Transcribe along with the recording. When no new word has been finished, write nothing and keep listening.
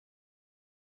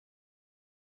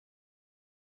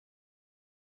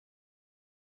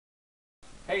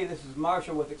Hey, this is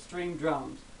Marshall with Extreme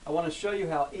Drums. I want to show you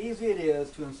how easy it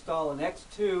is to install an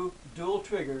X2 dual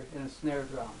trigger in a snare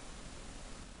drum.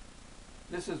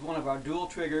 This is one of our dual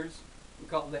triggers. We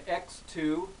call it the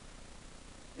X2.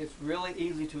 It's really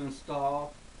easy to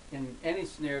install in any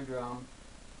snare drum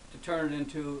to turn it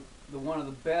into one of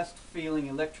the best feeling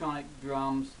electronic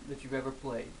drums that you've ever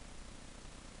played.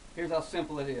 Here's how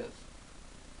simple it is.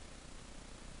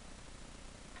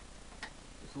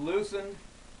 Just loosen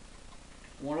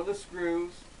one of the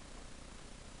screws,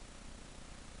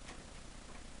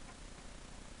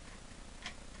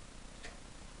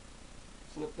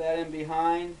 slip that in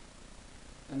behind,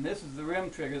 and this is the rim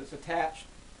trigger that's attached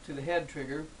to the head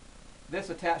trigger.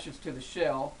 This attaches to the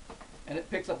shell, and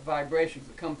it picks up vibrations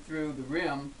that come through the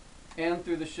rim and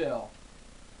through the shell.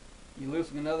 You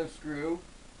loosen another screw,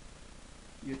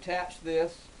 you attach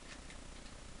this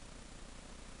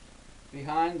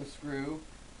behind the screw.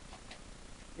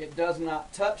 It does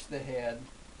not touch the head,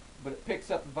 but it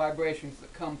picks up the vibrations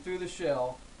that come through the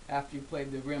shell after you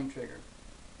played the rim trigger.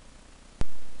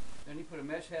 Then you put a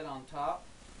mesh head on top.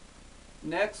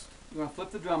 Next, you want to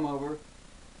flip the drum over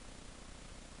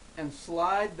and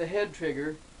slide the head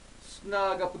trigger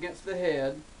snug up against the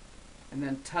head, and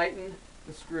then tighten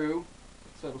the screw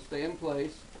so it'll stay in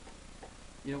place.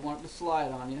 You don't want it to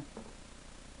slide on you.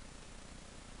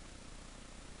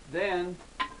 Then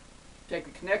take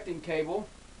the connecting cable,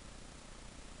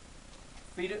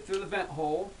 feed it through the vent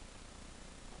hole,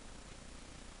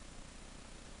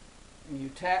 and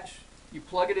you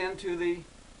plug it into the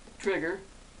trigger.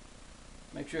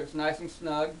 Make sure it's nice and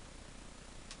snug.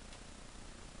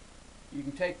 You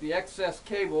can take the excess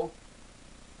cable,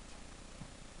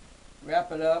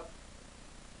 wrap it up,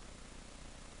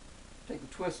 take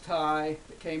the twist tie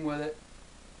that came with it,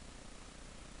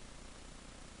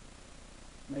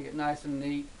 make it nice and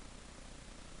neat,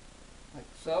 like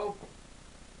so.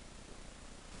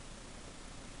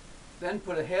 Then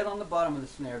put a head on the bottom of the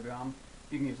snare drum.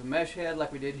 You can use a mesh head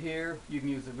like we did here. You can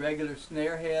use the regular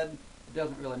snare head. It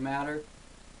doesn't really matter.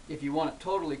 If you want it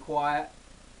totally quiet,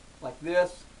 like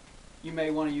this, you may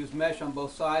want to use mesh on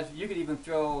both sides. You could even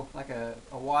throw like a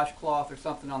washcloth or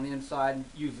something on the inside and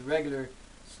use the regular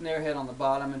snare head on the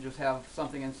bottom and just have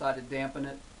something inside to dampen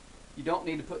it. You don't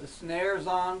need to put the snares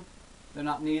on. They're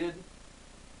not needed.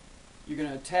 You're going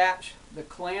to attach the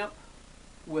clamp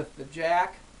with the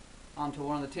jack onto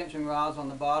one of the tension rods on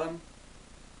the bottom.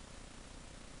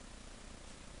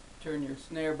 Turn your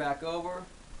snare back over.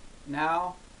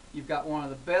 Now you've got one of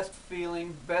the best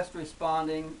feeling, best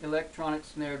responding electronic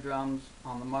snare drums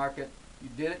on the market. You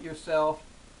did it yourself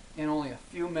in only a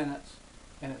few minutes,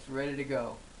 and it's ready to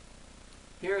go.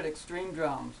 Here at Extreme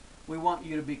Drums, we want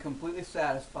you to be completely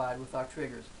satisfied with our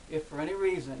triggers. If for any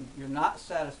reason you're not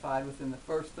satisfied within the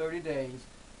first 30 days,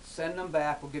 send them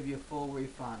back. We'll give you a full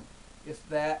refund. It's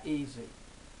that easy.